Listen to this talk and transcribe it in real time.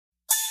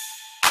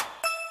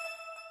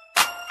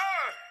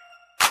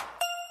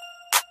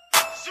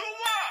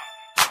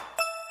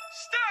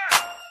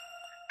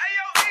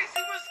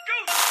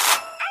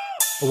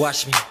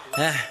Watch me,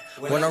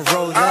 when I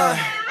roll up.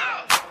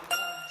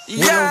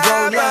 When I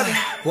roll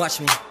up. Watch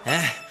me,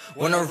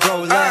 when I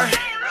roll up.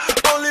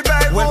 Only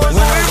bad When boys I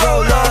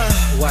roll up.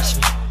 Watch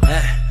me,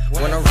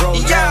 when I roll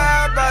up.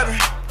 Yeah, baby.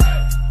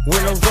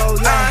 When I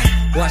roll up.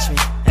 Watch me,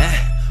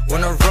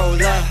 when I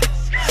roll up.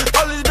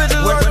 All these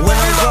bitches when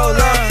I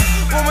roll up.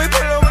 When we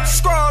put up with the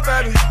squad,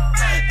 baby,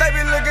 they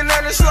be looking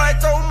at us like,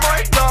 oh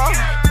my god.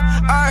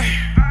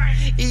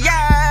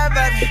 Yeah,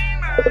 baby.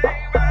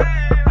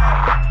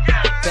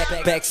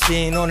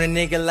 Backspin on a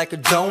nigga like a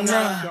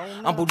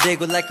donut. I'm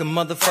bodega like a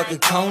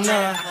motherfucking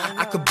Kona.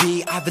 I could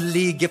be either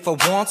league if I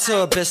want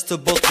to. Best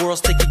of both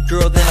worlds, take your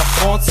girl, then I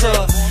flaunt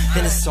her.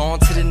 Then it's on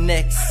to the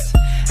next.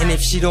 And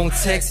if she don't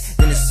text,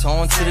 then it's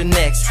on to the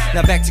next.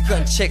 Now back to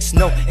cutting checks,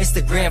 no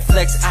Instagram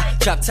flex. I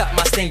drop top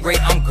my stingray,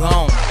 I'm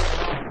gone.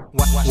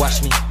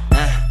 Watch me,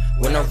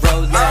 when I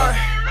roll up.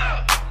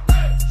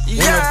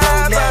 When I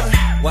roll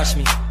up. Watch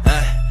me,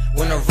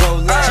 when I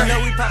roll up. You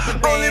know we pop the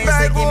bands, only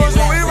bad boys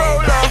when we roll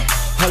up.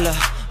 Holla,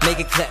 make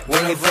it clap,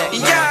 bring it back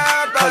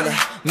now. Holla,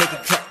 make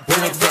it clap,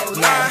 bring it back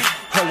now.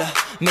 Holla,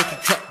 make it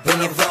clap,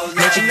 bring it back.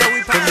 Make it clap,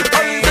 bring it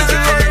back, bring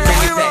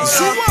it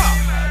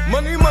back.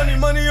 Money, money,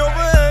 money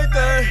over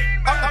everything.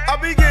 I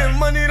be getting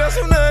money, that's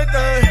on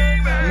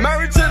everything.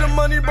 Married to the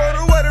money, bought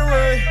a wedding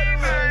ring.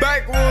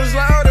 Backwoods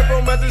loud, if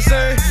I'm at the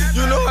same.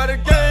 You know how the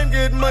game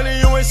get money,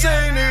 you ain't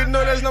saying it.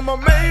 No, that's not my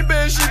main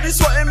bitch, she be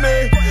sweating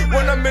me.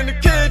 When I'm in the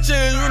kitchen,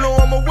 you know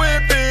I'ma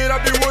whip it. I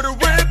be with a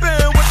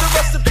whipping with the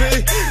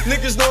recipe.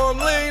 Niggas know I'm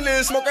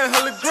leaning, smoking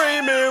hella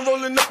green, man.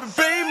 Rolling up in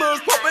Beamers,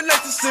 popping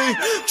ecstasy.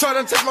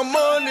 Tryna take my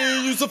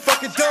money, use a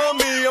fucking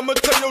dummy. I'ma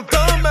tell your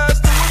dumb ass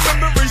to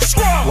remember each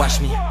squad. Watch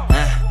me,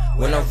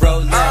 when I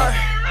roll up.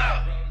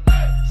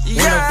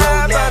 When I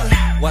roll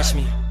up. Watch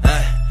me,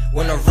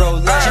 when I roll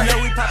up. You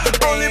know we pop the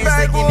bands, only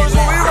bad boys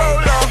when we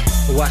roll up.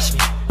 Watch me,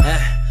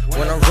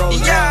 when I roll up.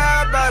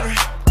 Yeah, baby.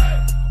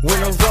 When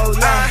I roll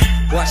up.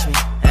 Watch me,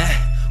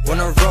 when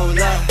I roll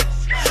up.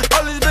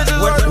 All these bitches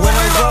when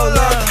I roll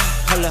up.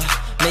 Holla,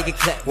 make it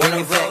clap, bring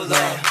it back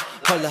now.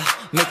 Holla,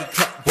 make it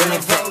clap, bring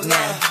it back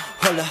now.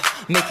 Holla,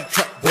 make it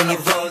clap, bring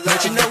it back.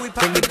 Make it clap,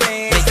 bring it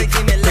back, make it,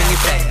 bring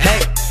it back.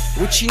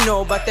 Hey, what you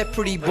know about that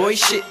pretty boy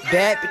shit?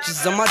 Bad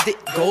bitches on my dick,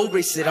 gold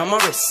bracelet on my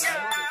wrist.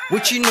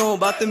 What you know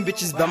about them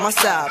bitches by my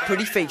side?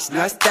 Pretty face,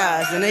 nice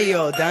thighs, and they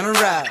all down to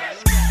ride.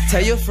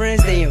 Tell your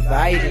friends they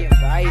invited.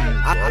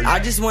 I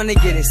just wanna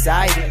get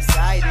inside it.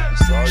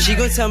 She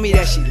gon' tell me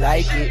that she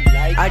like it.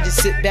 I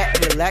just sit back,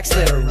 relax,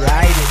 let her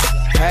ride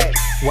it. Hey,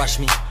 watch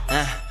me,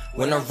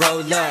 when I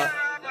roll up.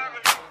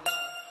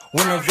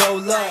 When I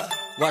roll up.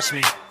 Watch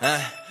me,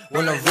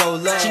 when I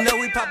roll up. You know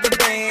we pop the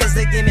bands,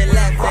 they give me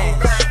lap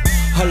dance.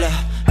 Holla,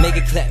 make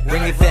it clap,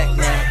 bring it back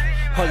now.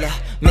 Holla,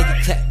 make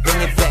it clap,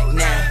 bring it back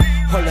now.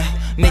 Holla,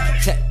 make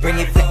it clap, bring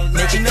it back.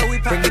 Make it, you know we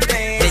pop bring the it back.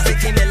 bands, they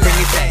give me